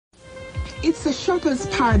It's a shopper's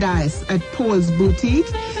paradise at Paul's Boutique,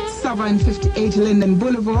 758 Linden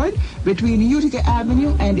Boulevard, between Utica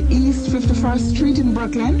Avenue and East 51st Street in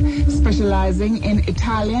Brooklyn, specializing in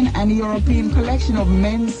Italian and European collection of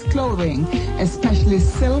men's clothing, especially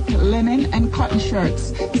silk, linen, and cotton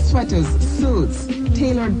shirts, sweaters, suits,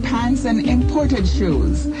 tailored pants, and imported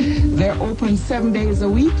shoes. They're open 7 days a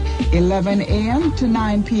week, 11 a.m. to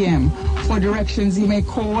 9 p.m. For directions, you may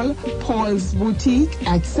call Paul's Boutique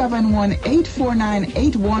at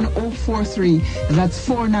 718-498-1043. That's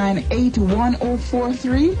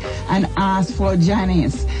 498-1043, and ask for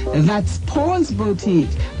Janice. That's Paul's Boutique.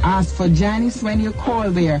 Ask for Janice when you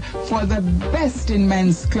call there. For the best in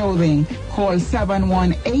men's clothing, call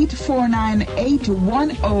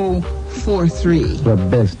 718-498-1043. The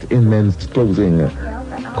best in men's clothing.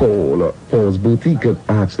 Call Paul's Boutique.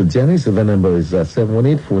 Ask for Janice. The number is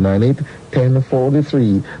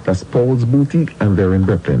 718-498-1043. That's Paul's Boutique, and they're in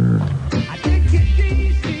Brooklyn. All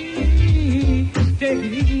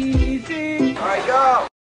right, go.